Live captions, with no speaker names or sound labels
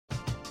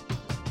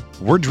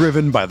We're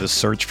driven by the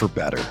search for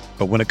better.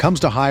 But when it comes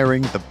to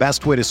hiring, the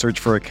best way to search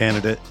for a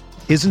candidate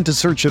isn't to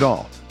search at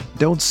all.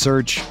 Don't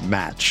search,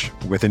 match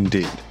with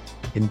Indeed.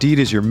 Indeed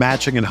is your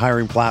matching and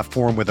hiring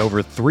platform with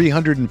over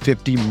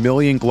 350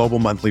 million global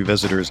monthly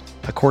visitors,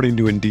 according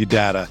to Indeed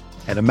data,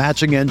 and a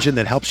matching engine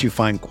that helps you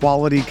find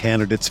quality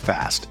candidates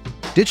fast.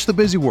 Ditch the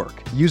busy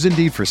work. Use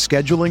Indeed for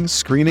scheduling,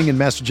 screening, and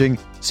messaging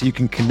so you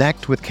can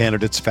connect with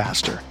candidates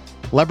faster.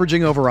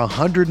 Leveraging over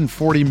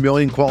 140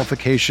 million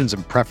qualifications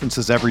and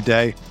preferences every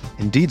day,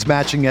 Indeed's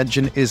matching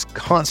engine is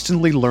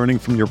constantly learning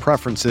from your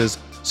preferences,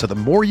 so the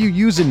more you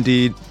use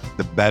Indeed,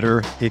 the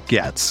better it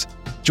gets.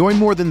 Join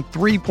more than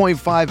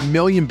 3.5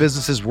 million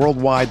businesses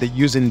worldwide that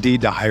use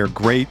Indeed to hire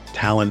great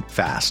talent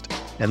fast.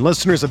 And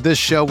listeners of this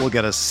show will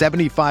get a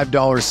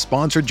 $75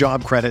 sponsored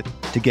job credit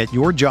to get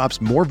your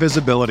jobs more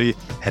visibility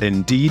at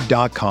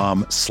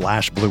Indeed.com/Blue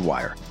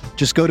Wire.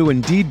 Just go to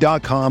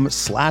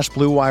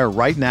Indeed.com/Blue Wire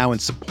right now and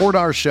support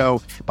our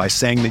show by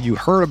saying that you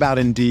heard about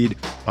Indeed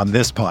on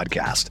this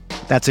podcast.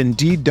 That's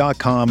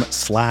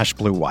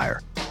Indeed.com/Blue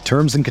Wire.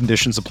 Terms and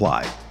conditions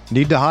apply.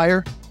 Need to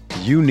hire?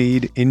 You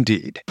need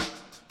Indeed.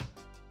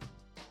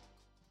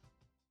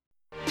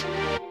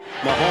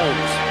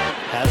 Mahomes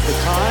has the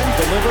time,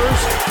 delivers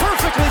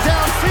perfectly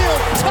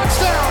downfield.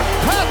 Touchdown,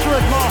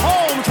 Patrick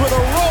Mahomes with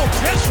a rope.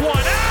 This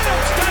one,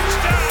 Adams,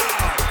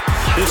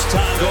 touchdown. This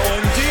time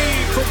going deep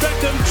for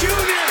Beckham Jr.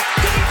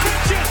 Did he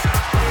catch it?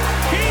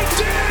 He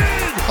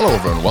did! Hello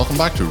everyone, welcome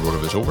back to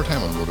RotoViz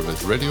Overtime on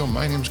RotoViz Radio.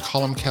 My name is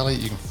Colin Kelly.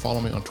 You can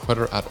follow me on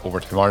Twitter at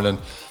Overtime Ireland.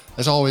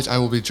 As always, I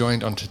will be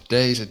joined on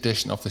today's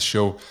edition of the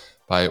show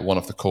by one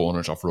of the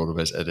co-owners of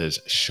RotoViz. It is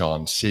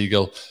Shawn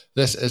Siegele.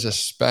 This is a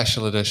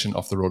special edition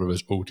of the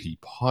RotoViz OT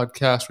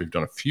podcast. We've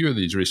done a few of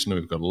these recently.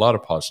 We've got a lot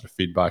of positive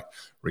feedback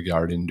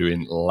regarding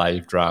doing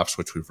live drafts,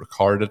 which we've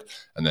recorded,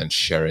 and then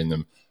sharing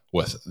them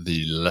with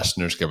the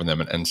listeners, giving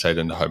them an insight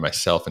into how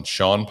myself and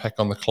Shawn pick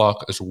on the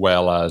clock, as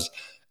well as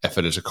if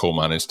it is a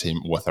co-managed team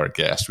with our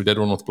guest. We did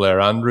one with Blair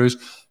Andrews.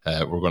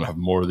 We're going to have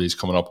more of these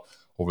coming up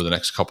over the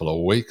next couple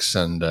of weeks,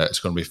 and it's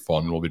going to be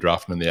fun. We'll be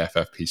drafting in the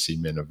FFPC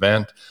main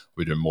event.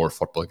 We're doing more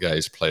Football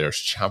Guys Players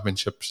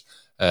Championships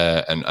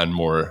and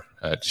more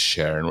to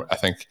share. And I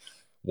think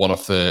one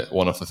of the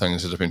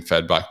things that has been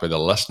fed back by the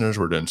listeners,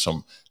 we're doing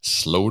some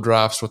slow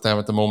drafts with them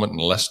at the moment in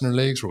listener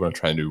leagues. We're going to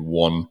try and do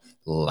one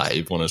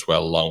live one as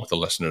well, along with the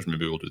listeners.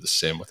 Maybe we'll do the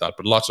same with that.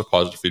 But lots of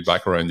positive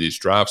feedback around these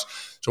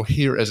drafts. So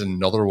here is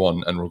another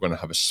one, and we're going to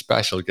have a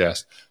special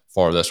guest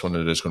for this one.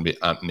 It is going to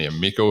be Anthony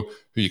Amico,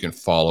 who you can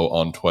follow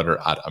on Twitter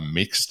at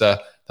Amicsta.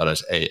 That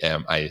is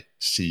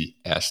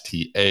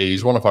AMICSTA.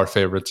 He's one of our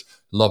favorites.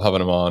 Love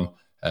having him on,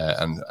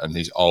 and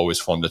he's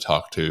always fun to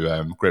talk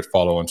to. Great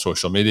follow on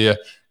social media.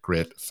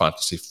 Great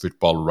fantasy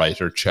football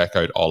writer. Check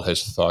out all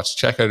his thoughts.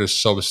 Check out his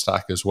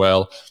Substack as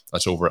well.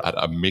 That's over at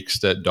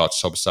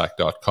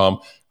amicsta.substack.com.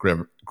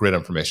 Great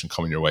information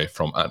coming your way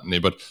from Anthony.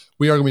 But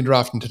we are going to be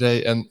drafting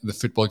today in the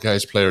Football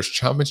Guys Players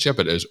Championship.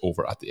 It is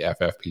over at the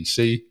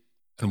FFPC.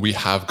 And we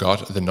have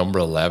got the number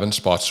 11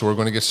 spot. So we're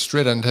going to get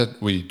straight into it.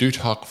 We do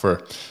talk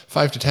for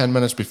 5 to 10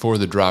 minutes before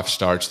the draft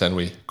starts. Then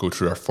we go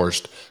through our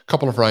first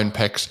couple of round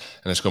picks.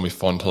 And it's going to be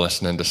fun to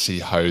listen in to see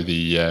how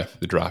the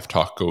draft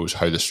talk goes,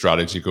 how the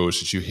strategy goes,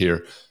 as you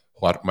hear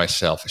what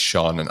myself,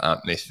 Shawn, and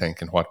Anthony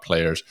think and what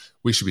players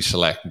we should be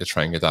selecting to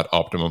try and get that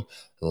optimum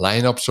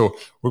lineup. So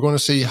we're going to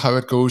see how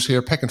it goes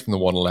here, picking from the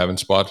 111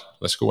 spot.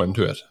 Let's go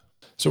into it.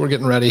 So we're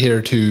getting ready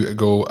here to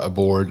go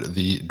aboard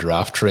the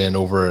draft train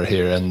over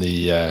here in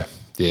the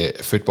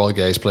Football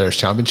Guys Players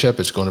Championship.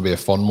 It's going to be a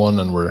fun one,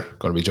 and we're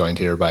going to be joined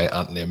here by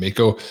Anthony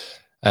Amico.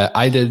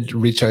 I did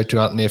reach out to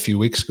Anthony a few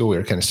weeks ago. We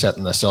were kind of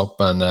setting this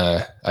up, and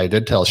I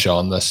did tell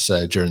Shawn this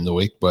during the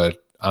week, but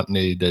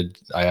Anthony did.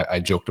 I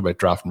joked about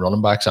drafting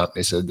running backs.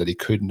 Anthony said that he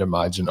couldn't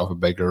imagine of a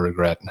bigger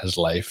regret in his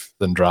life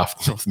than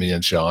drafting with me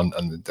and Shawn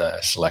and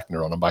selecting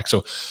a running back.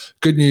 So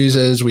good news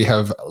is we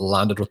have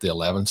landed with the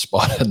 11th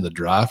spot in the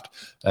draft.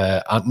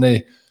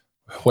 Anthony,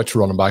 which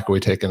running back are we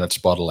taking at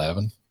spot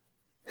 11?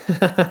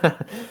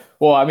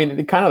 Well, I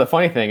mean, kind of the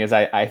funny thing is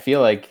I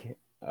feel like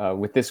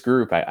with this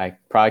group, I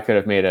probably could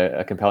have made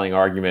a compelling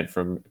argument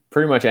from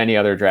pretty much any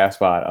other draft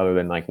spot other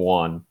than like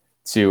one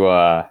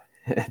to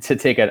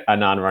take a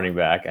non-running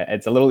back.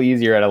 It's a little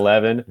easier at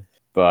 11,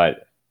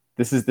 but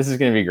this is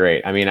going to be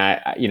great. I mean,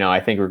 I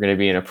think we're going to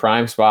be in a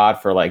prime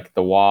spot for like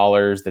the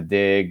Wallers, the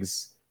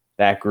Diggs,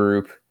 that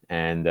group,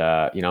 and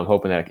I'm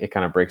hoping that it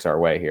kind of breaks our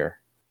way here.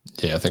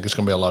 Yeah, I think it's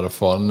going to be a lot of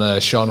fun.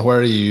 Shawn, where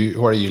are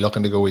you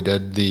looking to go? We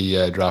did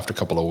the draft a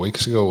couple of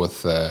weeks ago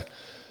with, I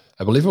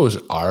believe it was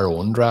our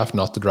own draft,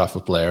 not the draft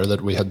with Blair,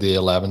 that we had the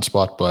 11th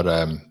spot. But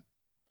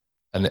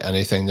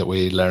anything that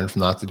we learned from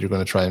that you're going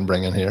to try and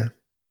bring in here?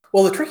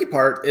 Well, the tricky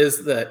part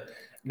is that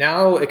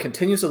now it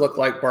continues to look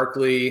like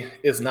Barkley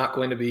is not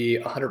going to be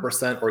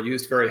 100% or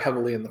used very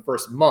heavily in the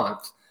first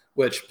month,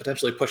 which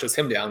potentially pushes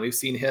him down. We've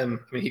seen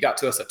him, he got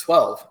to us at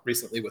 12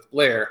 recently with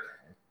Blair.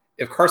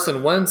 If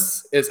Carson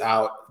Wentz is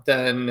out,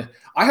 then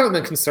I haven't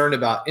been concerned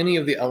about any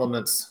of the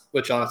elements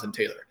with Jonathan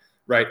Taylor,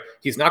 right?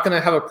 He's not going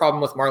to have a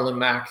problem with Marlon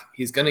Mack.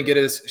 He's going to get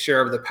his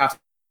share of the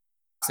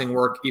passing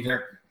work.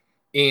 Even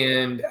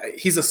and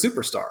he's a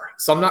superstar.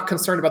 So I'm not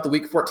concerned about the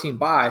week 14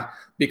 bye,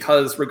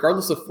 because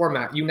regardless of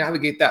format, you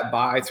navigate that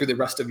bye through the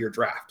rest of your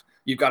draft.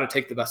 You've got to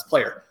take the best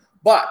player.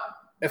 But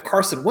if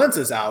Carson Wentz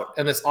is out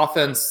and this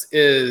offense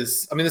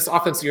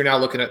you're now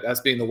looking at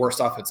as being the worst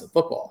offense in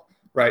football,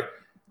 right?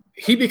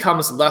 He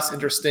becomes less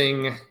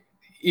interesting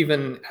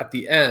even at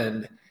the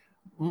end.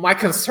 My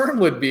concern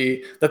would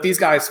be that these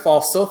guys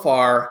fall so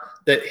far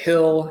that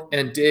Hill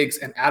and Diggs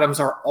and Adams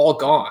are all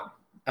gone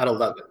at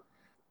 11.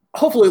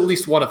 Hopefully at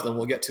least one of them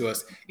will get to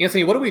us.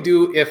 Anthony, what do we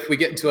do if we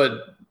get into a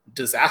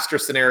disaster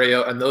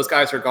scenario and those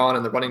guys are gone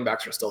and the running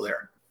backs are still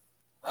there?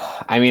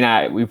 I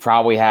mean, we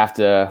probably have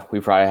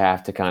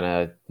to kind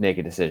of make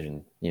a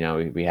decision. You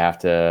know, we have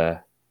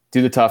to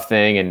do the tough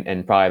thing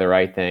and probably the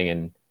right thing.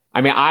 And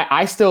I mean,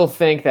 I still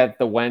think that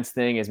the Wentz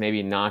thing is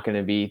maybe not going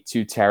to be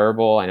too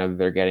terrible. I know that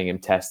they're getting him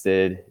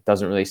tested. It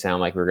doesn't really sound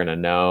like we're going to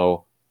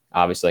know,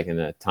 obviously, like in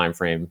the time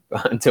frame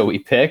until we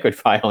pick, would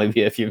probably only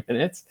be a few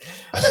minutes.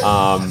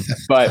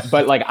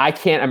 But like, I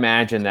can't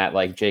imagine that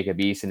like Jacob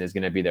Eason is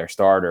going to be their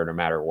starter no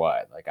matter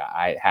what. Like,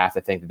 I have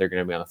to think that they're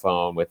going to be on the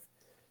phone with,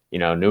 you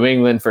know, New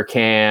England for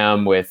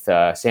Cam, with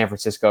San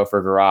Francisco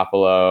for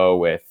Garoppolo,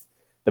 with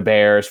the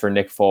Bears for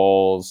Nick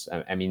Foles.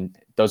 I mean,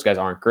 those guys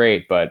aren't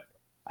great, but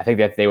I think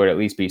that they would at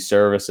least be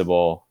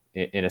serviceable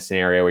in a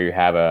scenario where you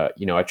have a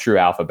true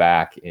alpha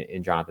back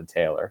in Jonathan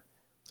Taylor.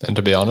 And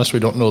to be honest, we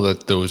don't know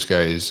that those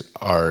guys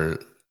are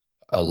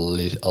a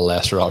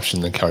lesser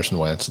option than Carson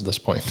Wentz at this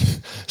point.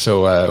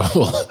 So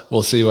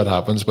we'll see what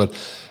happens. But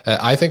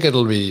I think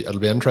it'll be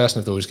interesting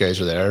if those guys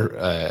are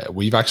there.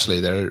 We've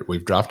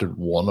drafted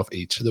one of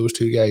each of those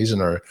two guys in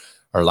our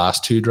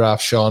last two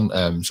drafts, Sean.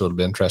 So it'll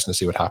be interesting to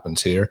see what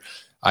happens here.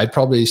 I'd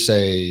probably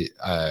say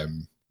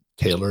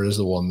Taylor is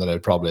the one that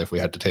I'd probably, if we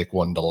had to take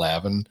 1 to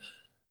 11,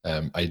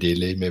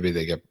 ideally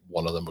maybe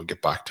one of them would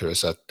get back to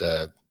us at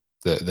the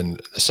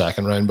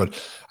second round. But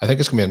I think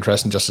it's going to be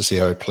interesting just to see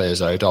how it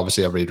plays out.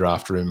 Obviously, every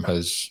draft room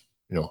has,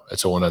 you know,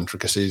 its own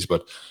intricacies,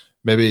 but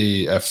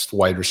maybe if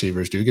wide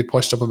receivers do get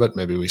pushed up a bit,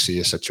 maybe we see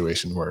a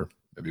situation where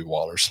maybe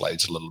Waller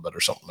slides a little bit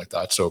or something like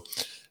that. So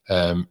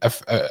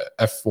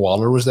if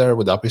Waller was there,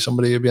 would that be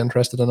somebody you'd be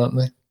interested in,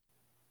 Anthony?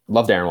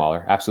 Love Darren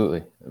Waller.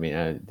 Absolutely. I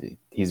mean,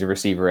 he's a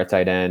receiver at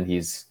tight end.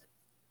 He's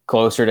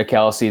closer to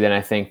Kelsey than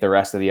I think the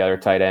rest of the other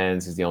tight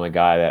ends. Is the only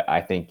guy that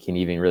I think can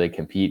even really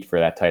compete for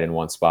that tight end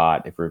one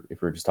spot. If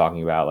we're just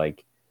talking about,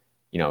 like,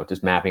 you know,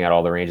 just mapping out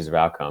all the ranges of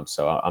outcomes.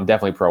 So I'm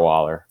definitely pro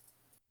Waller.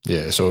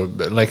 Yeah. So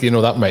like, you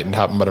know, that mightn't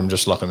happen, but I'm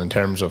just looking in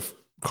terms of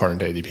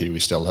current ADP, we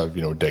still have,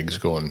 you know, Diggs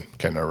going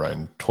kind of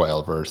around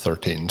 12 or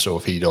 13. So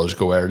if he does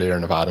go earlier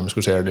and if Adams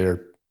goes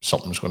earlier,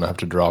 something's going to have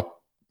to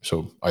drop.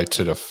 So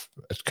outside of,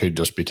 it could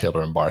just be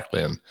Taylor and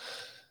Barkley, and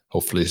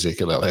hopefully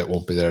Ezekiel Elliott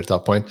won't be there at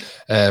that point.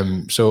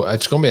 So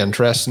it's going to be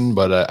interesting,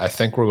 but I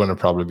think we're going to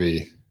probably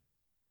be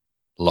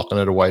looking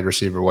at a wide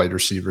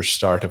receiver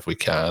start if we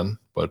can.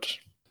 But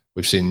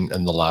we've seen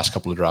in the last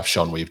couple of drafts,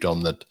 Sean, we've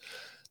done that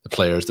the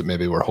players that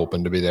maybe we're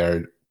hoping to be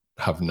there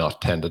have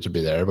not tended to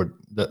be there,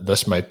 but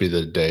this might be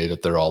the day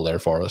that they're all there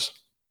for us.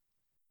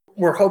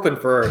 We're hoping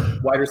for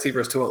wide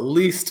receivers to at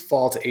least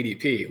fall to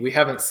ADP. We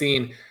haven't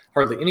seen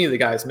hardly any of the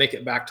guys make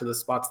it back to the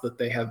spots that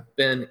they have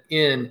been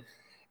in.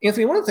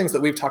 Anthony, one of the things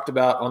that we've talked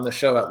about on the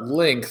show at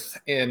length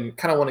and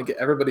kind of want to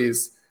get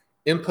everybody's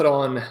input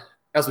on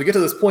as we get to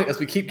this point, as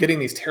we keep getting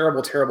these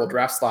terrible, terrible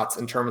draft slots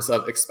in terms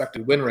of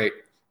expected win rate,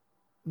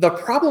 the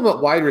problem at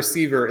wide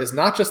receiver is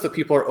not just that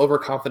people are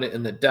overconfident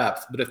in the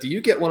depth, but if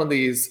you get one of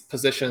these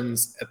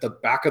positions at the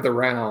back of the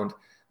round,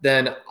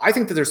 then I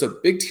think that there's a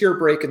big tier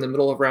break in the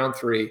middle of round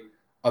 3,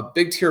 a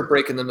big tier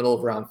break in the middle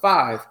of round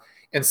 5.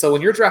 And so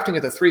when you're drafting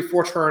at the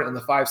 3-4 turn and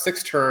the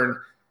 5-6 turn,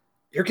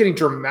 you're getting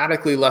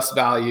dramatically less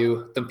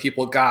value than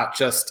people got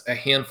just a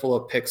handful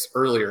of picks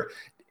earlier.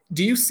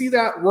 Do you see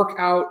that work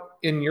out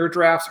in your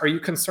drafts? Are you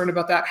concerned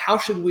about that? How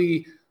should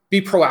we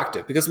be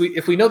proactive? Because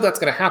if we know that's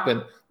going to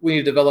happen, we need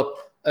to develop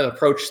an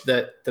approach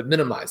that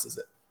minimizes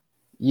it.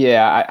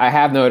 Yeah, I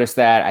have noticed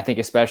that. I think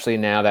especially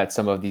now that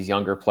some of these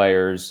younger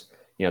players,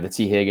 you know, the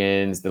T.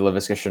 Higgins, the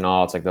Laviska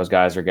Shenault, it's like those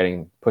guys are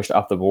getting pushed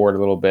up the board a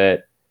little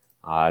bit.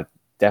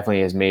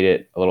 Definitely has made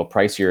it a little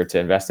pricier to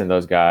invest in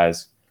those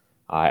guys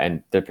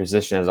and their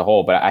position as a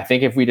whole. But I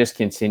think if we just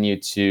continue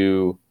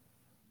to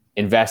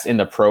invest in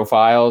the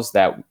profiles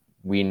that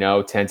we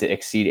know tend to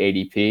exceed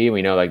ADP,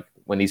 we know like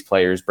when these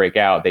players break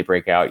out, they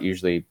break out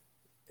usually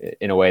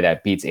in a way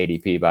that beats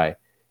ADP by,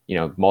 you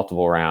know,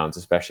 multiple rounds,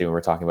 especially when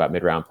we're talking about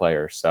mid-round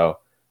players. So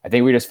I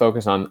think we just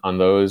focus on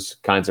those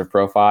kinds of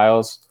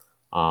profiles,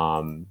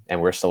 and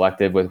we're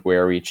selective with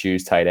where we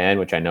choose tight end,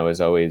 which I know is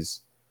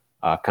always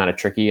kind of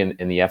tricky in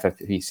the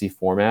FFPC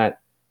format.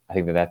 I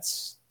think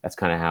that's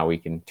kind of how we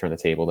can turn the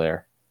table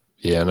there.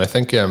 Yeah, and I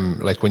think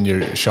like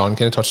when Sean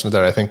kind of touched on it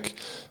there, I think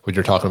when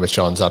you're talking about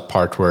Sean's that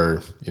part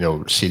where, you know,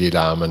 CeeDee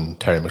Lamb and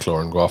Terry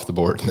McLaurin go off the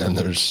board, and then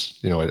there's,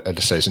 you know, a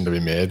decision to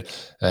be made.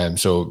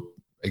 So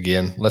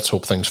again, let's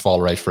hope things fall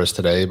right for us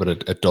today. But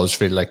it does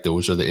feel like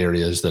those are the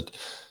areas that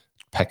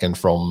picking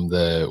from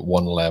the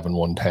 111,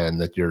 110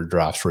 that your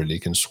drafts really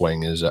can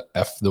swing. Is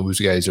if those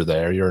guys are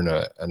there, you're in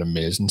an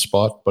amazing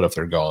spot. But if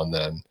they're gone,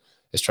 then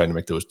it's trying to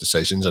make those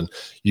decisions. And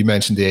you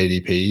mentioned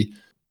the ADP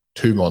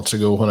 2 months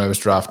ago when I was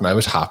drafting. I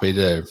was happy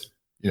to,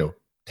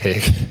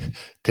 take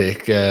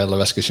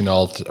Laviska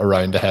Shenault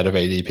around ahead of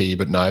ADP.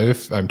 But now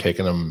if I'm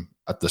taking him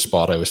at the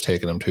spot I was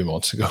taking him 2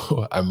 months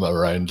ago, I'm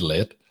around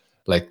late.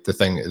 Like the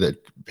thing that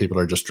people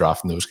are just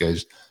drafting those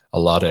guys a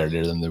lot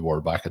earlier than they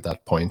were back at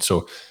that point.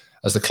 So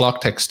as the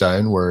clock ticks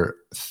down, we're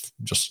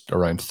just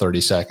around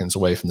 30 seconds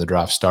away from the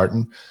draft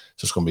starting.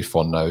 So it's going to be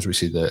fun now as we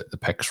see the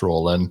picks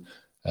roll in.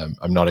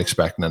 I'm not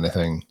expecting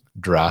anything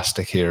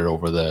drastic here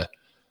over the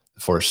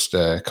first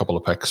couple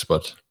of picks,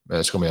 but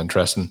it's going to be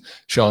interesting.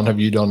 Sean, have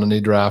you done any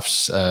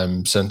drafts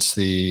since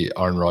the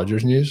Aaron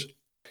Rodgers news?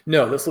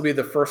 No, this will be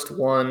the first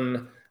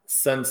one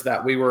since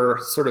that we were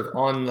sort of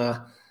on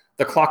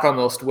the clock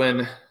almost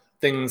when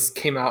things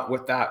came out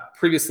with that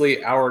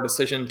previously our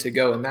decision to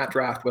go in that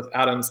draft with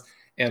Adams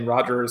and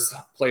Rodgers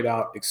played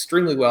out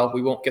extremely well.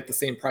 We won't get the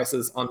same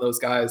prices on those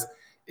guys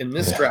in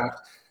this draft.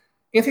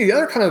 Anthony, the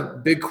other kind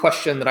of big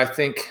question that I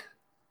think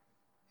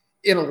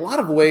in a lot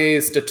of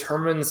ways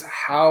determines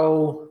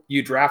how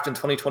you draft in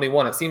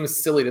 2021. It seems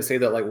silly to say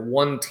that like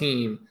one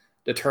team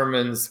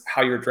determines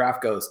how your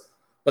draft goes,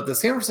 but the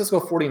San Francisco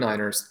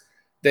 49ers,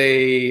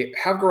 they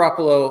have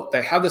Garoppolo,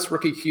 they have this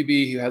rookie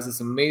QB who has this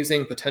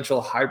amazing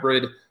potential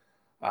hybrid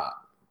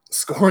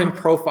scoring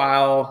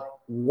profile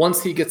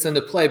once he gets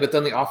into play, but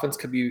then the offense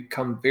could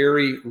become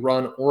very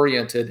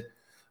run-oriented.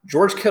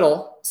 George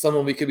Kittle,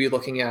 someone we could be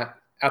looking at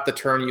the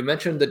turn. You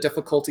mentioned the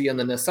difficulty and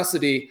the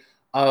necessity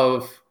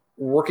of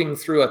working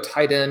through a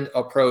tight end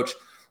approach.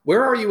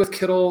 Where are you with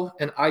Kittle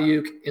and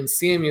Ayuk and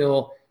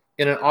Samuel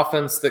in an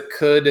offense that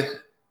could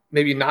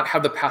maybe not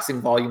have the passing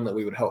volume that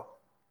we would hope?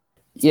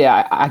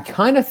 Yeah, I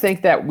kind of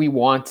think that we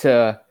want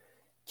to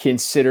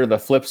consider the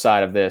flip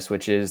side of this,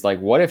 which is like,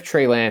 what if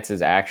Trey Lance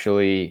is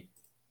actually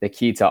the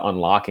key to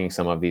unlocking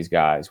some of these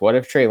guys? What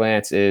if Trey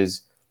Lance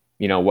is,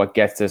 what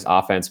gets this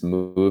offense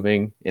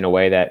moving in a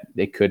way that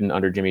they couldn't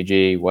under Jimmy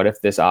G? What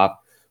if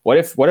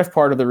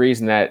part of the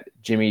reason that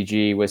Jimmy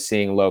G was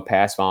seeing low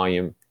pass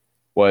volume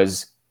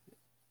was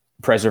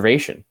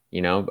preservation,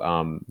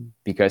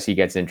 because he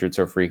gets injured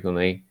so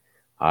frequently.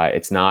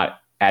 It's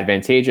not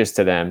advantageous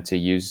to them to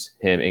use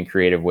him in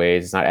creative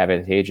ways. It's not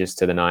advantageous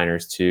to the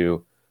Niners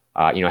to,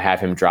 have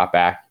him drop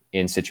back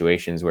in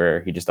situations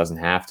where he just doesn't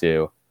have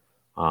to.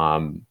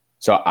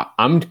 So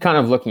I'm kind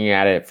of looking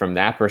at it from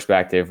that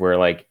perspective where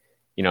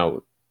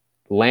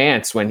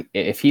Lance,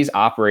 if he's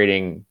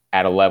operating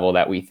at a level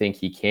that we think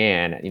he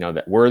can,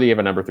 that worthy of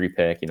a number 3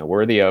 pick,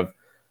 worthy of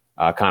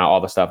kind of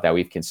all the stuff that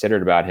we've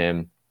considered about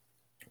him,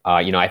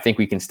 I think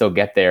we can still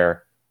get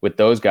there with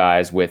those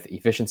guys with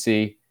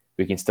efficiency.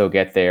 We can still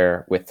get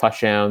there with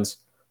touchdowns.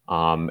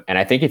 And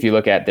I think if you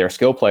look at their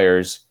skill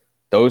players,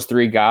 those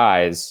 3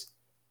 guys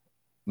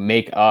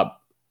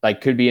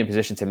could be in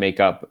position to make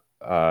up,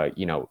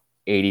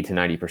 80 to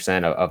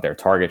 90% of their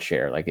target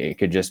share. Like it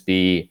could just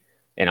be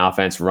an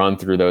offense run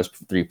through those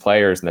 3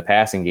 players in the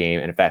passing game.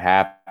 And if that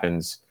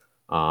happens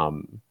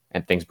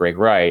and things break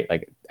right,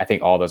 I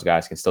think all those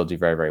guys can still do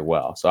very, very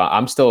well. So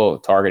I'm still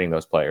targeting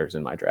those players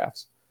in my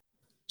drafts.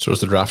 So as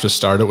the draft has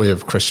started, we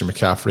have Christian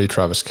McCaffrey,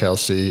 Travis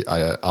Kelce,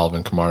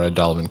 Alvin Kamara,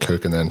 Dalvin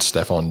Cook, and then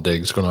Stephon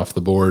Diggs going off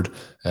the board,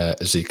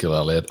 Ezekiel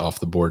Elliott off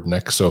the board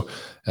next. So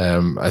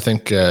I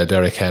think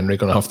Derrick Henry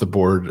going off the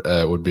board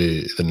would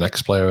be the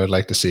next player I'd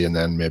like to see, and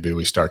then maybe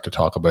we start to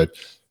talk about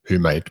who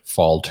might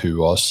fall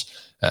to us.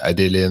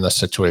 Ideally in this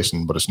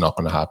situation, but it's not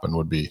going to happen,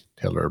 would be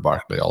Taylor or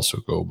Barkley also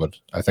go. But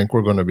I think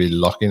we're going to be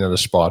looking at a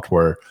spot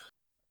where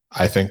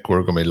I think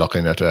we're going to be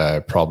looking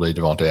at probably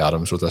Davante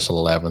Adams with this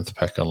 11th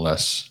pick,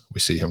 unless we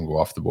see him go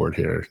off the board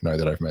here now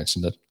that I've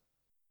mentioned it.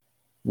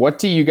 What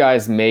do you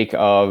guys make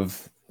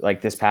of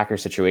this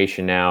Packers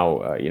situation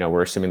now?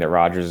 We're assuming that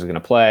Rodgers is going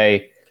to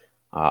play.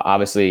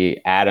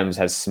 Obviously, Adams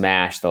has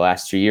smashed the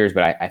last 2 years,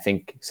 but I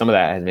think some of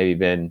that has maybe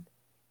been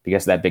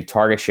because of that big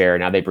target share.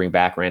 Now they bring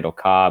back Randall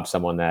Cobb,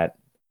 someone that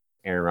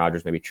Aaron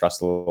Rodgers maybe trusts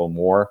a little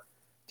more.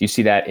 Do you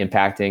see that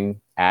impacting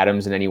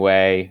Adams in any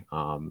way?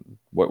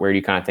 Where do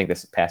you kind of think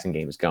this passing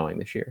game is going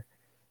this year?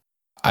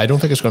 I don't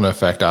think it's going to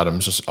affect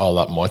Adams just all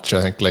that much.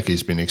 I think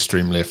he's been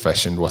extremely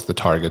efficient with the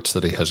targets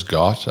that he has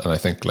got. And I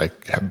think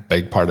a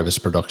big part of his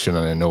production,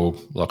 and I know,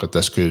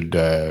 this could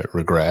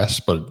regress,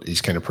 but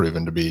he's kind of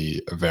proven to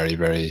be a very,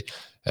 very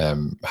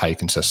high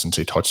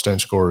consistency touchdown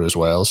scorer as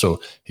well.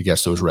 So he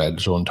gets those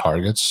red zone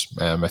targets.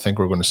 I think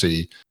we're going to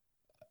see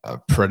a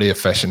pretty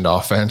efficient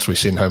offense. We've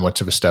seen how much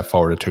of a step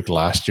forward it took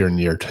last year in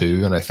year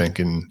 2. And I think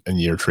in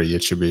year 3,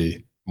 it should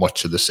be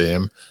much of the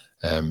same.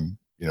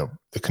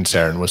 The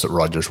concern was that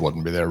Rodgers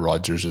wouldn't be there.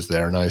 Rodgers is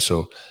there now.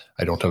 So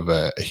I don't have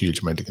a huge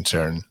amount of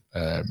concern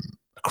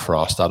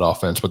across that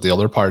offense. But the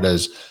other part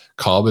is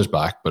Cobb is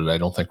back, but I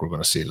don't think we're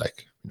going to see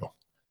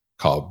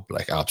Cobb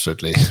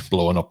absolutely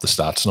blowing up the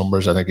stats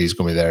numbers. I think he's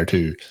going to be there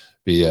to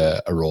be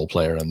a role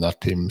player in that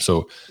team.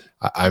 So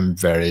I'm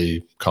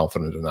very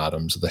confident in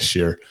Adams this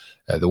year.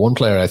 The one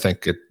player I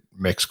think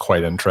makes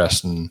quite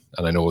interesting.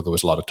 And I know there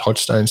was a lot of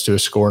touchdowns to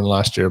his scoring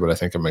last year, but I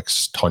think it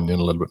makes Tonyan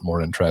a little bit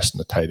more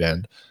interesting at tight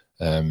end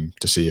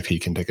to see if he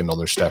can take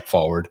another step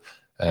forward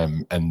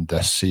in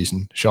this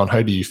season. Sean,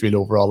 how do you feel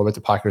overall about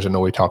the Packers? I know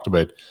we talked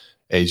about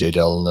AJ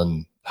Dillon,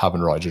 and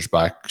having Rodgers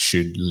back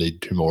should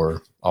lead to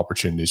more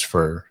opportunities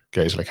for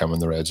guys like him in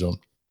the red zone.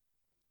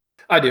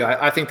 I do.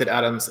 I think that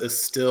Adams is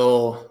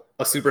still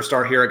a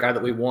superstar here, a guy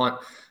that we want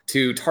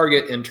to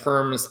target in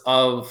terms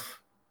of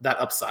that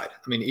upside.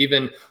 I mean,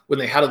 even when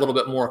they had a little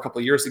bit more a couple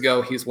of years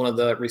ago, he's one of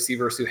the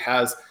receivers who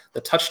has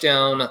the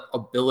touchdown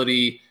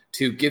ability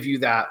to give you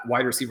that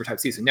wide receiver type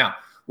season. Now,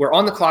 we're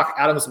on the clock.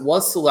 Adams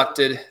was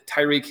selected.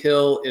 Tyreek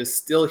Hill is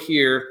still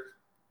here.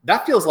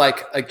 That feels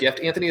like a gift.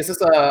 Anthony, is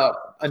this a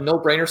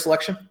no-brainer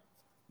selection?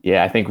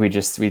 Yeah, I think we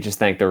just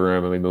thank the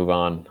room and we move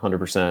on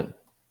 100%.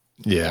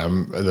 Yeah,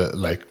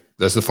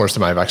 that's the first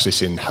time I've actually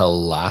seen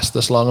Hill last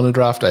this long in the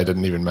draft. I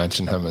didn't even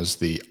mention him as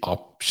the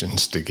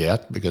options to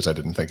get because I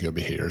didn't think he'll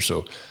be here.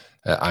 So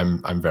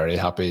I'm very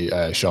happy,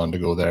 Sean, to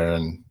go there,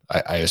 and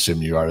I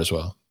assume you are as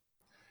well.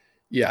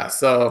 Yeah,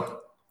 so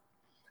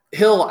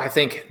Hill, I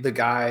think, the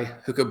guy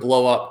who could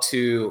blow up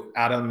to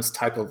Adams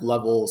type of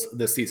levels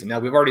this season.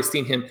 Now, we've already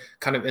seen him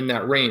kind of in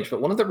that range,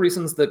 but one of the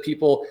reasons that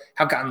people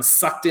have gotten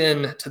sucked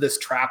in to this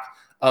trap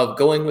of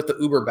going with the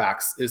Uber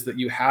backs is that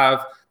you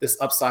have this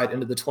upside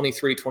into the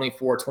 23,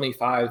 24,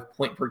 25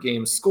 point per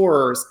game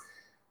scorers.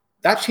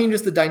 That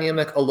changes the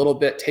dynamic a little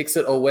bit, takes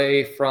it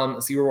away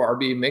from zero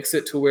RB, makes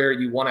it to where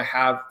you want to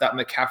have that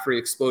McCaffrey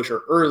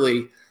exposure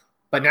early.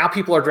 But now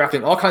people are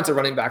drafting all kinds of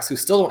running backs who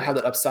still don't have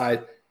that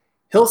upside.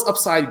 Hill's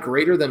upside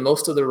greater than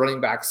most of the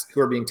running backs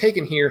who are being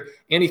taken here,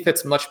 and he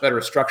fits much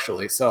better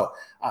structurally. So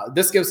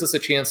this gives us a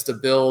chance to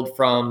build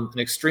from an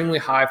extremely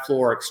high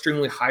floor,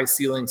 extremely high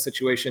ceiling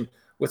situation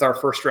with our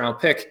first round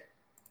pick.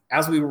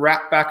 As we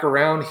wrap back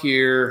around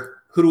here,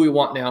 who do we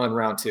want now in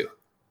round two?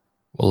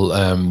 Well,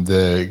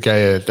 the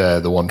guy at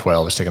the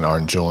 112 is taking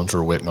Aaron Jones.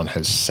 We're waiting on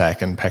his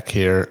second pick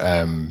here.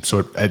 So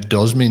it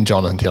does mean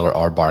Jonathan Taylor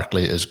or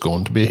Barkley is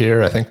going to be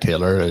here. I think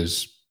Taylor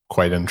is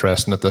quite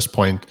interesting at this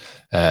point.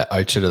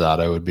 Outside of that,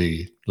 I would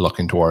be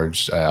looking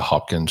towards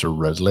Hopkins or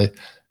Ridley.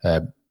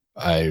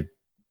 I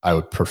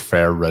would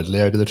prefer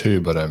Ridley out of the two,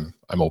 but I'm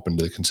open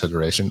to the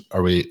consideration.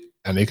 Are we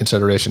any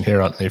consideration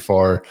here, Anthony,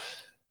 for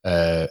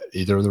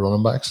either of the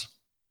running backs,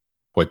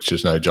 which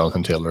is now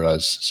Jonathan Taylor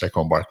as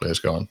Saquon Barkley is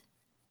gone?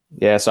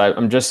 Yeah, so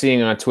I'm just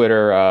seeing on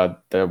Twitter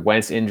the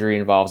Wentz injury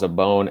involves a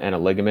bone and a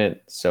ligament,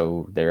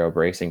 so they're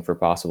bracing for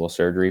possible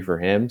surgery for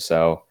him.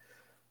 So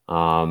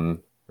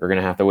we're going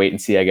to have to wait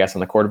and see, I guess, on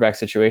the quarterback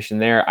situation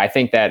there. I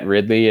think that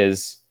Ridley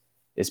is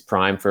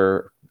primed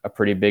for a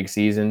pretty big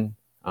season,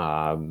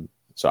 so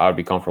I would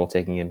be comfortable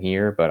taking him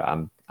here, but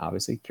I'm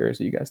obviously curious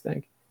what you guys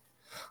think.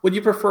 Would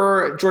you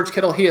prefer George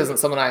Kittle? He isn't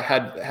someone I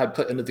had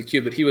put into the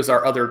queue, but he was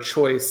our other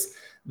choice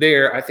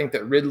there. I think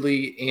that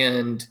Ridley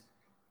and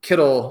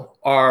Kittle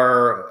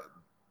are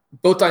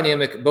both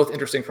dynamic, both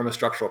interesting from a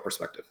structural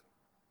perspective.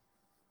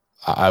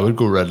 I would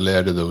go Ridley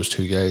out of those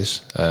two guys.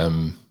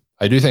 I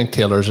do think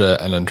Taylor's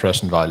an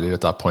interesting value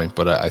at that point,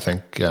 but I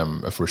think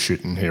if we're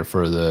shooting here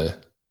for the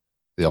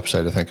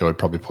upside, I think I would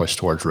probably push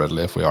towards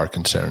Ridley if we are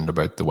concerned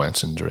about the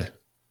Wentz injury.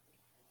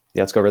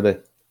 Yeah, let's go Ridley.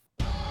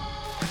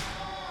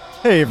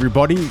 Hey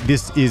everybody,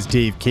 this is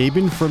Dave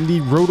Cabin from the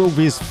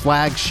RotoViz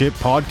flagship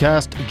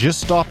podcast, just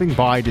stopping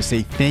by to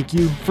say thank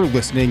you for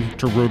listening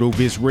to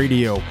RotoViz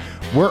Radio.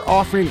 We're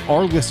offering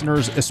our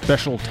listeners a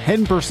special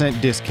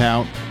 10%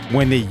 discount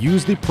when they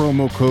use the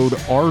promo code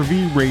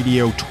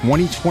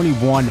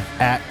RVRadio2021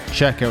 at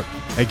checkout.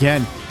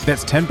 Again,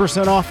 that's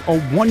 10% off a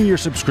 1-year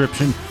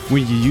subscription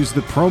when you use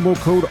the promo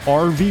code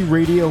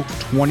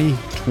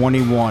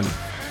RVRadio2021.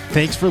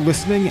 Thanks for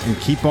listening and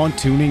keep on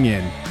tuning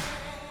in.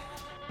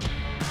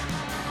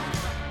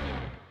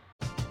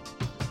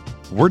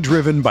 We're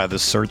driven by the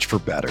search for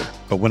better.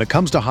 But when it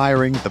comes to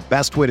hiring, the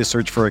best way to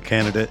search for a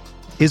candidate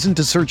isn't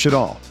to search at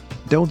all.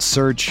 Don't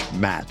search,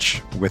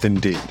 match with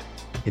Indeed.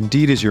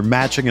 Indeed is your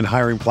matching and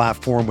hiring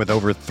platform with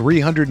over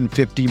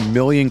 350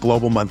 million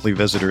global monthly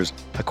visitors,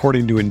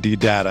 according to Indeed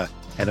data,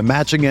 and a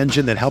matching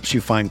engine that helps you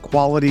find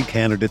quality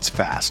candidates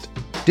fast.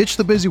 Ditch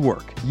the busy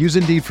work. Use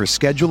Indeed for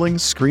scheduling,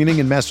 screening,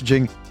 and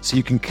messaging so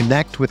you can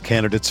connect with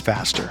candidates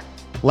faster.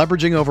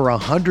 Leveraging over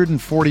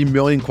 140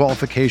 million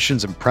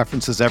qualifications and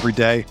preferences every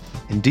day,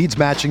 Indeed's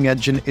matching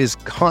engine is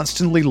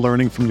constantly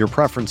learning from your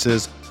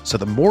preferences, so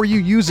the more you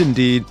use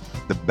Indeed,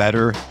 the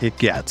better it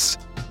gets.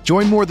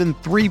 Join more than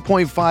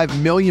 3.5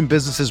 million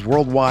businesses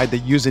worldwide that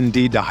use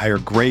Indeed to hire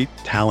great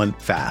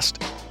talent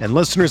fast. And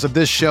listeners of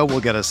this show will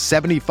get a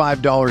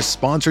 $75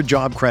 sponsored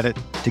job credit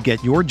to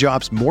get your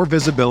jobs more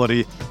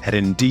visibility at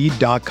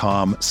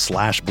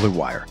Indeed.com/Blue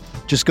Wire.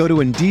 Just go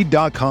to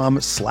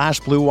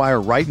Indeed.com/Blue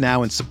Wire right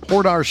now and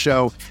support our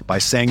show by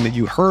saying that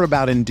you heard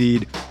about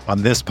Indeed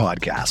on this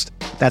podcast.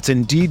 That's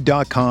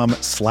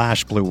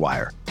Indeed.com/Blue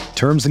Wire.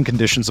 Terms and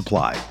conditions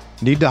apply.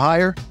 Need to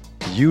hire?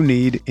 You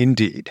need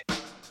Indeed.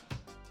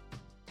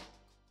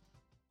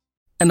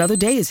 Another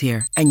day is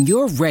here, and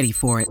you're ready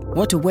for it.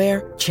 What to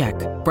wear? Check.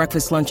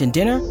 Breakfast, lunch, and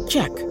dinner?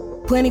 Check.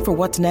 Planning for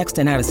what's next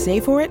and how to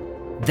save for it?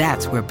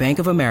 That's where Bank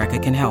of America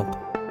can help.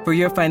 For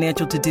your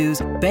financial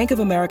to-dos, Bank of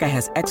America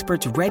has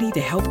experts ready to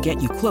help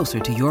get you closer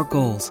to your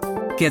goals.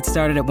 Get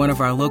started at one of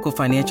our local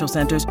financial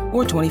centers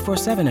or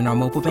 24/7 in our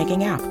mobile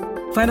banking app.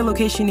 Find a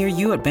location near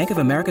you at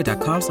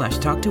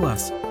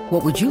bankofamerica.com/talktous.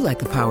 What would you like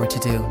the power to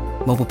do?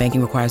 Mobile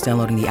banking requires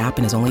downloading the app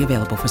and is only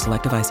available for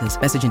select devices.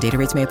 Message and data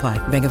rates may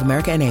apply. Bank of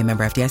America NA,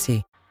 member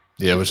FDIC.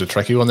 Yeah, it was a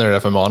tricky one there,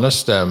 if I'm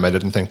honest. I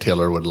didn't think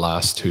Taylor would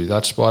last to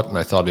that spot, and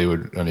I thought he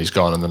would, and he's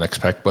gone in the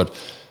next pick. But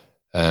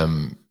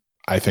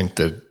I think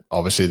that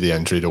obviously the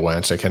injury to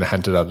Wentz, I kind of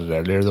hinted at it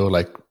earlier, though,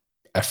 like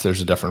if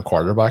there's a different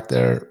quarterback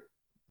there,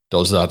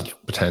 does that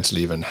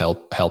potentially even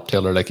help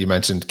Taylor? Like you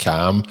mentioned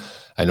Cam,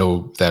 I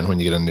know then when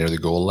you get in near the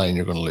goal line,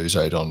 you're going to lose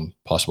out on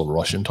possible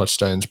rushing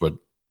touchdowns, but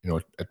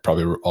it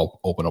probably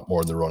open up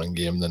more in the running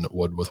game than it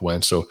would with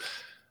Wentz. So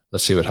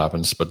let's see what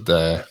happens.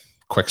 But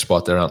quick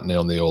spot there, Anthony,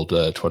 on the old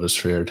Twitter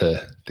sphere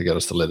to get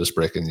us the latest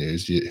breaking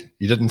news. You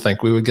didn't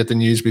think we would get the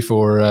news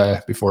before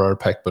our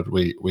pick, but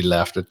we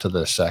left it to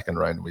the second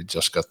round. We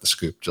just got the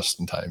scoop just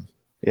in time.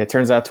 Yeah, it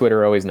turns out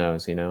Twitter always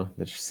knows,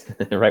 it's just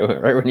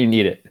right when you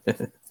need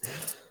it.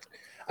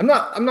 I'm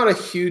not a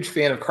huge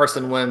fan of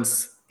Carson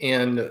Wentz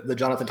and the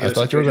Jonathan Taylor. I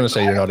thought you were going to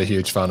say you're not a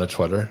huge fan of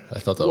Twitter. I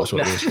thought that was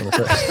what you were going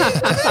to say.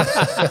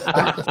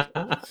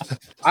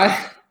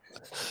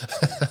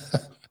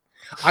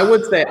 I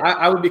would say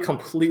I would be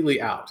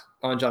completely out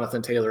on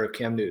Jonathan Taylor if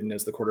Cam Newton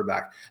is the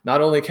quarterback.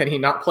 Not only can he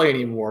not play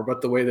anymore,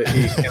 but the way that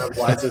he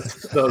analyzes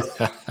those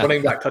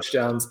running back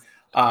touchdowns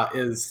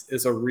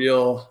is a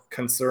real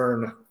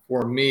concern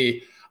for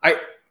me. I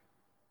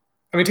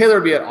mean, Taylor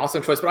would be an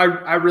awesome choice, but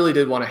I really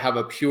did want to have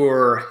a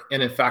pure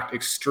and, in fact,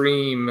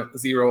 extreme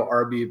zero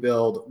RB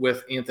build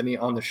with Anthony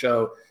on the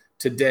show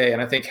today.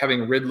 And I think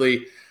having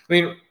Ridley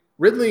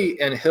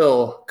and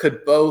Hill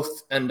could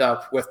both end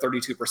up with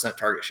 32%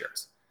 target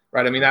shares,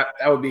 right? I mean, that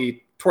would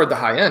be toward the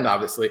high end,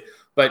 obviously,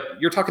 but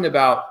you're talking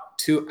about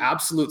two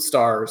absolute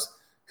stars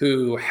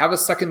who have a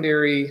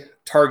secondary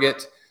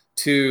target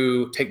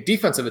to take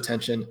defensive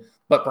attention,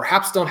 but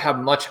perhaps don't have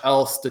much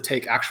else to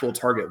take actual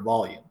target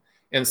volume.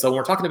 And so when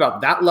we're talking about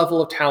that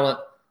level of talent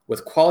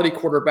with quality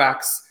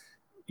quarterbacks,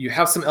 you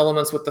have some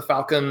elements with the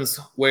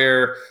Falcons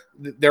where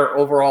their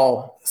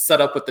overall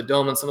setup with the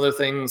dome and some other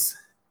things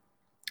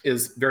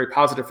is very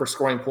positive for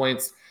scoring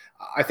points.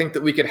 I think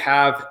that we could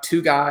have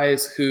two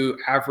guys who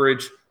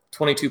average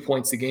 22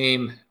 points a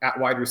game at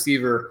wide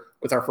receiver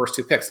with our first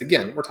two picks.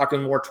 Again, we're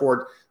talking more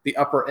toward the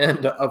upper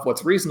end of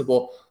what's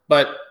reasonable.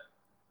 But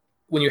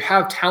when you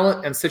have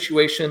talent and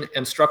situation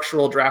and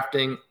structural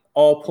drafting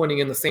all pointing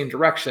in the same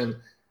direction,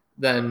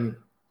 then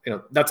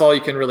that's all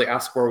you can really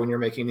ask for when you're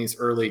making these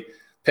early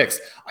picks.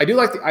 I do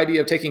like the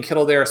idea of taking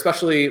Kittle there,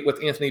 especially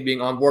with Anthony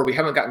being on board. We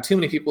haven't gotten too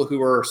many people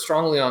who are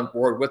strongly on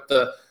board with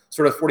the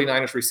sort of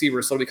 49ers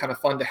receivers, so it'll be kind of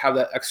fun to have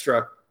that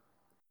extra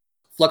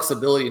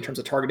flexibility in terms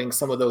of targeting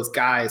some of those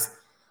guys.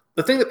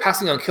 The thing that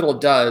passing on Kittle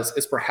does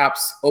is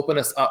perhaps open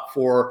us up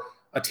for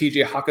a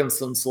TJ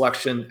Hawkinson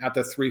selection at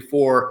the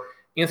 3-4.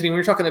 Anthony, when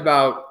you're talking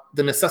about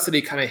the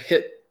necessity kind of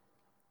hit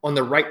on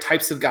the right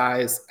types of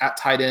guys at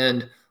tight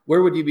end,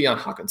 where would you be on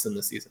Hawkinson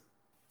this season?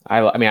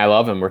 I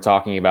love him. We're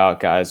talking about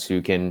guys who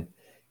can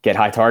get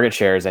high target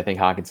shares. I think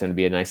Hawkinson would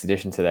be a nice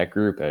addition to that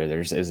group. There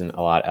isn't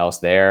a lot else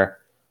there.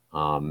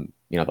 The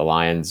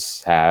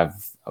Lions have,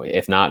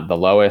 if not the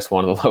lowest,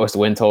 one of the lowest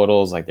win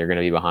totals. Like, they're going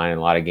to be behind in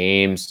a lot of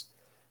games.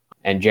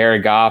 And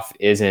Jared Goff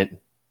isn't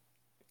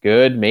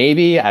good,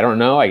 maybe. I don't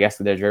know. I guess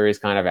the jury's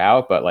kind of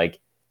out, but like,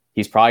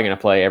 he's probably going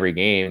to play every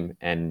game,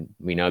 and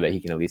we know that he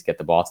can at least get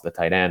the ball to the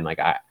tight end. Like,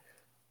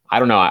 I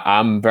don't know.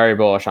 I'm very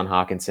bullish on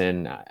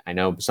Hawkinson. I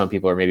know some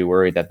people are maybe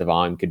worried that the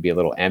volume could be a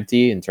little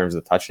empty in terms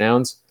of the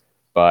touchdowns,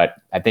 but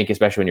I think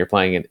especially when you're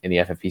playing in the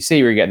FFPC,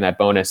 you're getting that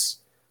bonus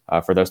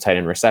for those tight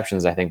end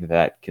receptions. I think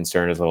that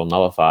concern is a little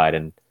nullified.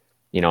 And,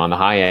 on the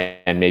high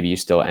end, maybe you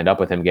still end up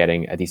with him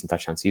getting a decent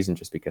touchdown season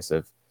just because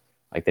of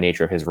like the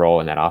nature of his role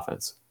in that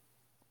offense.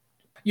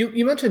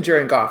 You mentioned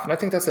Jared Goff, and I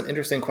think that's an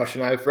interesting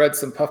question. I've read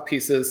some puff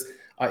pieces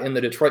in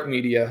the Detroit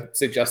media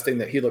suggesting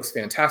that he looks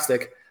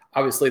fantastic.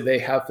 Obviously, they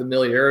have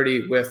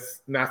familiarity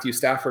with Matthew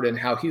Stafford and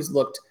how he's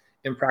looked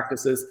in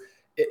practices.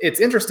 It's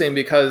interesting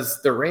because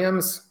the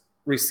Rams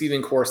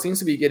receiving core seems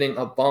to be getting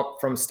a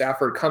bump from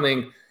Stafford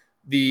coming.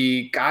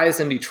 The guys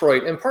in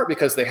Detroit, in part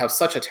because they have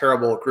such a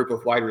terrible group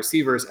of wide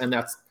receivers, and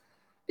that's,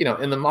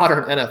 in the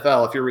modern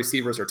NFL, if your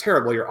receivers are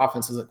terrible, your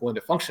offense isn't going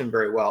to function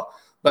very well.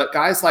 But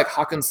guys like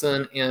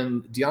Hawkinson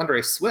and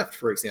DeAndre Swift,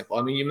 for example,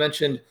 I mean, you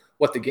mentioned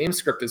what the game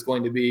script is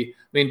going to be.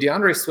 I mean,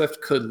 DeAndre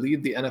Swift could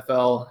lead the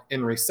NFL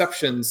in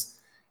receptions.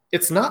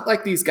 It's not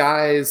like these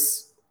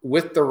guys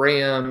with the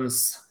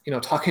Rams,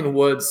 talking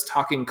Woods,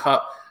 talking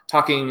Kupp,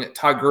 talking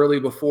Todd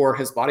Gurley before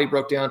his body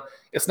broke down.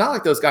 It's not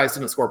like those guys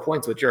didn't score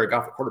points with Jared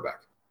Goff at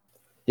quarterback.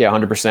 Yeah,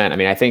 100%. I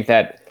mean, I think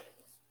that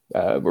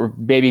we're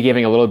maybe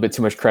giving a little bit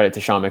too much credit to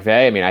Sean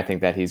McVay. I mean, I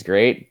think that he's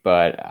great,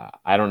 but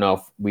I don't know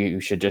if we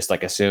should just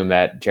assume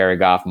that Jared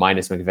Goff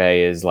minus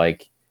McVay is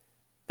like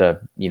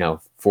the,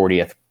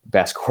 40th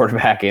best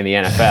quarterback in the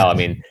NFL. I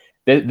mean,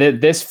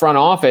 this front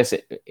office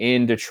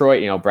in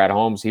Detroit, Brad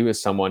Holmes, he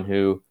was someone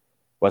who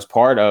was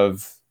part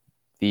of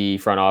the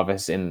front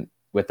office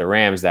with the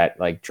Rams that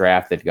like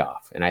drafted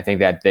Goff. And I think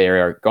that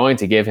they're going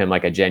to give him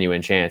like a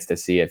genuine chance to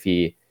see if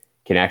he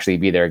can actually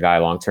be their guy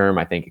long term.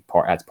 I think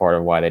that's part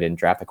of why they didn't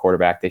draft a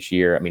quarterback this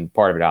year. I mean,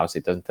 part of it obviously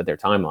it doesn't fit their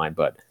timeline,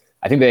 but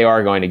I think they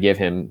are going to give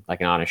him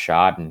like an honest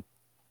shot. And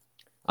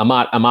I'm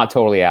not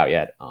totally out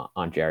yet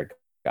on Jared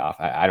Goff.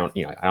 I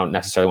don't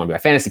necessarily want to be a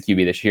fantasy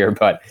QB this year,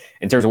 but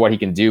in terms of what he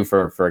can do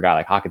for a guy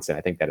like Hockenson,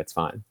 I think that it's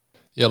fine.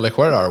 Yeah, like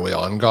where are we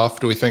on Goff?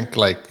 Do we think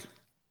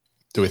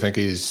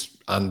he's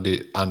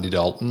Andy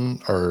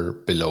Dalton or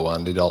below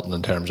Andy Dalton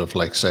in terms of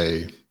like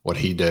say what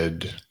he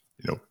did,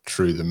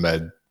 through the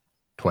mid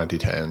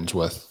 2010s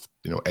with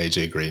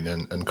AJ Green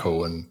and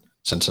co in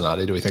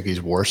Cincinnati? Do we think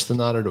he's worse than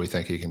that, or do we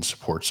think he can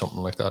support something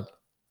like that?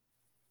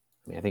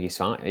 I think he's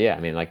fine. Yeah, I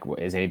mean, like,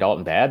 is Andy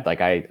Dalton bad? Like,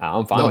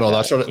 I'm fine. No, with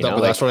that's what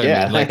that's what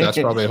I mean. Like, that's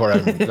probably where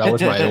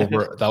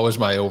that was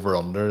my over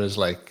under is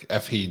like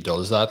if he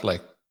does that,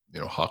 like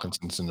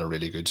Hawkinson's in a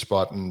really good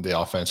spot and the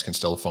offense can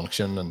still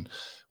function, and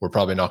we're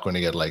probably not going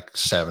to get like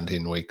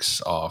 17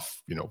 weeks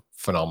off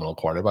phenomenal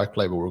quarterback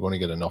play, but we're going to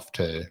get enough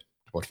to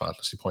put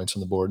fantasy points on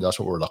the board. That's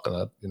what we're looking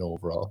at,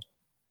 overall.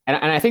 And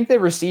I think the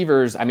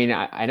receivers, I mean,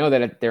 I know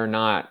that they're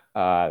not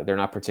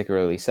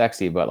particularly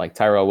sexy, but like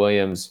Tyrell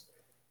Williams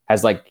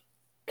has like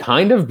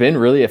kind of been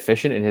really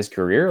efficient in his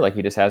career. Like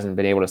he just hasn't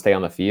been able to stay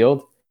on the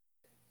field,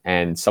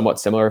 and somewhat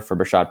similar for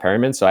Brashad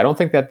Perriman. So I don't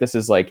think that this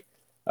is like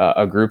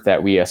a group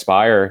that we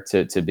aspire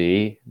to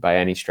be by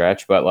any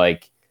stretch, but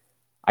like,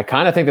 I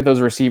kind of think that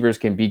those receivers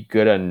can be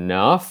good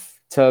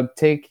enough to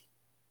take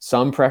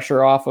some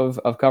pressure off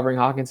of covering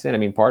Hockenson. I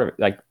mean, part of it,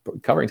 like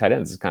covering tight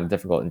ends is kind of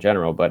difficult in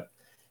general, but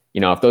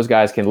if those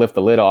guys can lift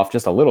the lid off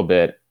just a little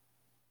bit,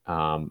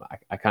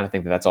 I kind of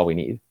think that that's all we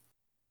need.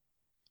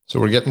 So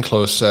we're getting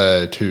close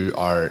to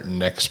our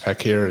next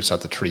pick here. It's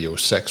at the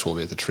 306. We'll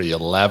be at the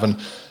 311.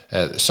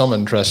 Some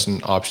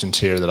interesting options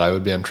here that I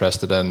would be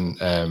interested in.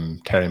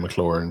 Terry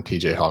McLaurin,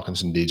 TJ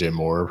Hawkinson, DJ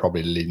Moore are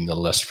probably leading the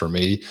list for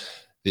me.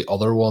 The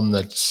other one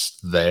that's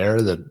there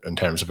that in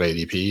terms of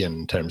ADP and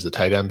in terms of the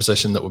tight end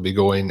position that would be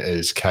going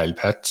is Kyle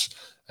Pitts.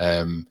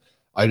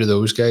 Out of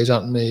those guys,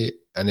 Anthony,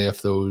 any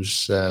of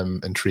those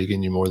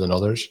intriguing you more than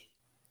others?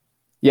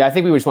 Yeah, I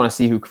think we just want to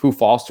see who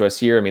falls to us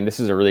here. I mean, this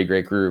is a really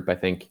great group. I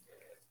think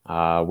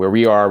where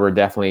we are, we're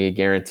definitely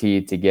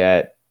guaranteed to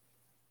get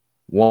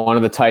one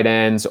of the tight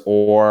ends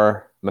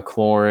or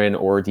McLaurin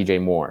or DJ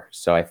Moore.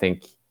 So I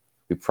think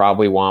we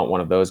probably want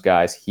one of those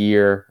guys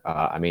here.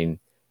 I mean,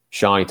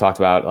 Sean, you talked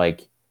about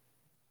like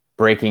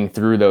breaking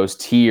through those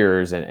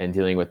tiers and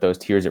dealing with those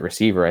tiers at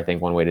receiver. I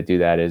think one way to do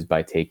that is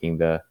by taking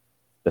the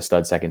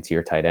stud second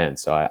tier tight end.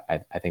 So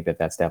I think that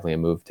that's definitely a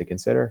move to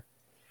consider.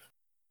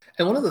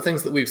 And one of the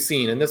things that we've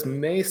seen, and this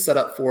may set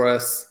up for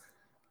us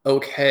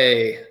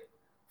okay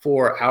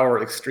for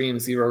our extreme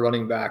zero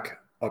running back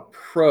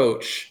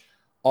approach,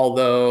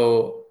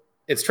 although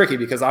it's tricky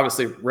because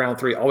obviously round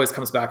 3 always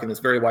comes back and is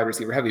very wide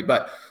receiver heavy,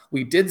 but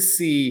we did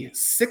see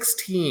 6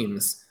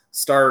 teams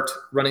start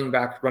running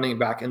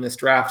back in this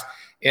draft.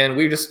 And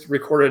we just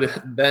recorded,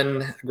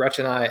 Ben,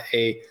 Gretchen and I,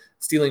 a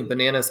Stealing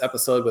Bananas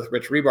episode with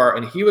Rich Rebar,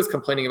 and he was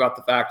complaining about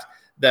the fact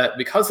that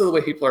because of the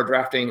way people are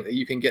drafting,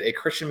 you can get a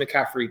Christian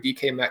McCaffrey,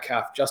 DK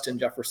Metcalf, Justin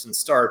Jefferson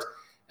start,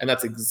 and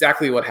that's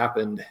exactly what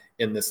happened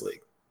in this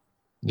league.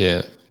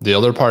 Yeah, the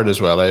other part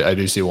as well, I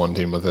do see one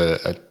team with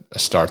a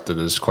start that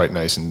is quite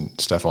nice, and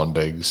Stephon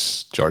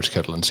Diggs, George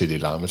Kittle, and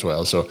CeeDee Lamb as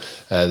well. So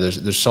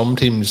there's some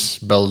teams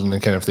building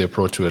kind of the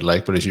approach we would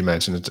like, but as you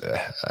mentioned, it's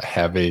a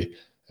heavy,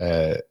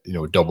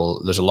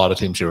 double. There's a lot of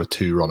teams here with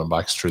 2 running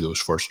backs through those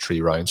first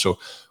 3 rounds. So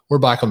we're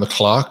back on the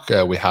clock.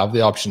 We have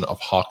the option of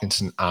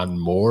Hockenson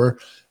and Moore.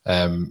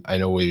 I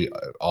know we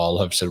all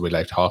have said we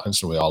liked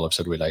Hockenson. We all have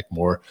said we like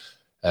Moore.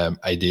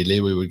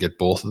 Ideally, we would get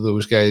both of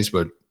those guys,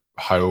 but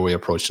how are we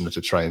approaching it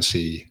to try and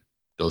see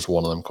does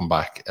one of them come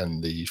back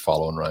in the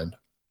following round?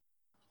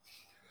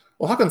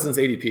 Well, Hawkinson's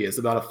ADP is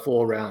about a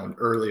full round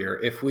earlier.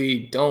 If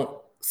we don't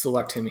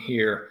select him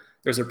here,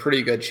 there's a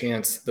pretty good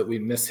chance that we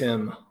miss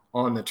him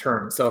on the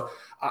turn. So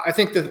I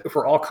think that if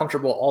we're all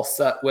comfortable, all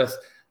set with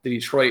the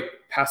Detroit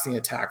passing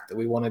attack, that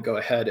we want to go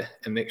ahead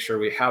and make sure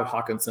we have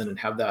Hockenson and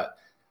have that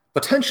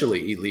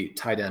potentially elite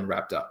tight end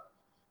wrapped up.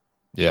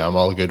 Yeah, I'm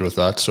all good with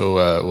that.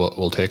 So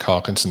we'll take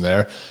Hockenson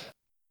there.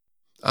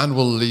 And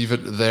we'll leave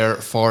it there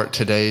for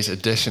today's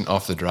edition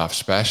of the Draft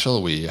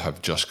Special. We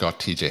have just got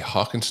TJ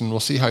Hockenson. We'll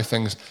see how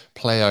things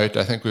play out.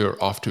 I think we were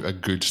off to a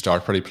good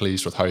start. Pretty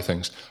pleased with how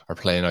things are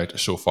playing out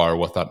so far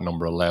with that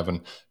number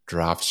 11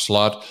 draft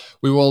slot.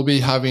 We will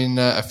be having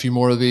a few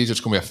more of these. It's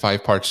going to be a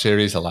 5-part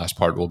series. The last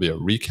part will be a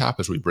recap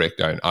as we break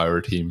down our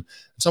team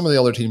and some of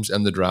the other teams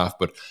in the draft.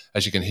 But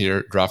as you can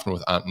hear, drafting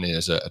with Anthony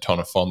is a ton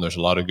of fun. There's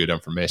a lot of good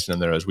information in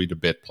there as we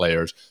debate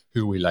players,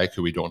 who we like,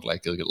 who we don't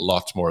like. You'll get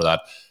lots more of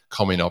that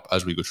coming up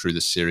as we go through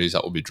the series.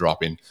 That will be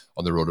dropping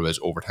on the RotoViz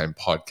Overtime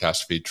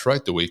podcast feed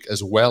throughout the week,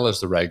 as well as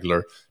the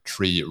regular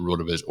 3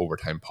 RotoViz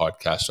Overtime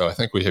podcasts. So I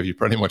think we have you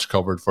pretty much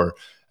covered for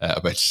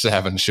about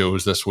 7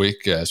 shows this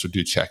week, so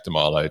do check them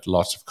all out.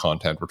 Lots of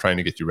content. We're trying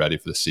to get you ready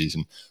for the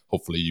season.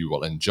 Hopefully you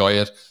will enjoy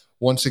it.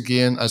 Once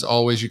again, as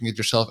always, you can get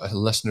yourself a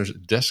listener's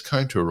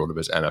discount to a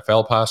RotoViz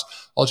NFL Pass.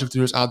 All you have to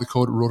do is add the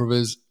code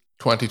RotoViz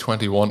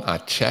 2021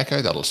 at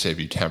checkout. That'll save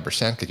you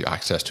 10%, get you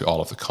access to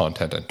all of the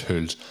content and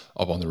tools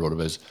up on the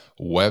RotoViz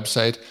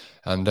website.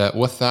 And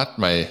with that,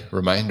 my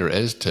reminder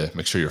is to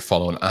make sure you're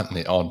following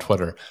Anthony on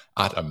Twitter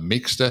at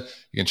Amixta.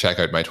 You can check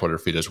out my Twitter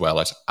feed as well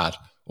as at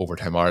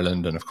Overtime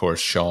Ireland. And of course,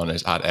 Sean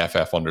is at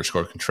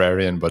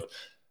FF_contrarian. But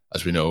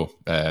as we know,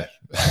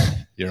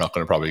 you're not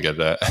going to probably get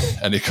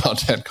any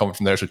content coming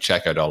from there. So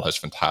check out all his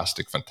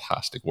fantastic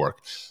work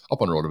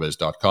up on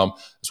rotoviz.com,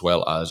 as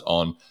well as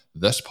on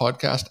this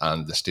podcast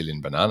and the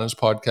Stealing Bananas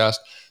podcast.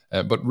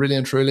 But really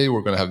and truly,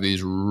 we're going to have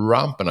these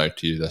ramping out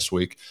to you this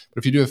week. But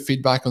if you do have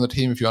feedback on the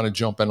team, if you want to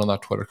jump in on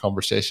that Twitter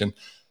conversation,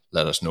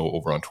 let us know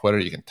over on Twitter.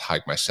 You can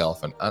tag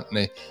myself and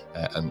Anthony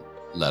and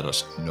let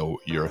us know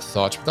your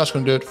thoughts. But that's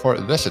going to do it for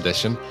this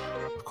edition.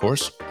 Of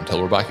course,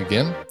 until we're back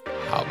again,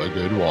 have a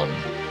good one.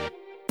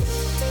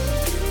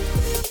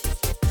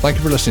 Thank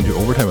you for listening to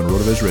Overtime on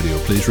RotoViz Radio.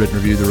 Please rate and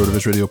review the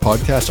RotoViz Radio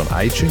podcast on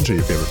iTunes or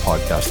your favorite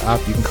podcast app.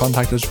 You can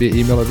contact us via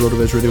email at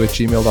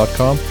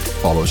rotovizradio@gmail.com.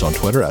 Follow us on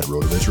Twitter at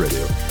RotoViz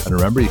Radio. And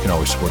remember, you can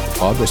always support the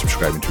pod by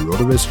subscribing to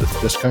RotoViz with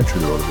a discount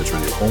through the RotoViz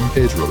Radio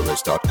homepage,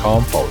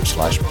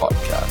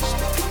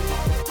 rotoviz.com/podcast.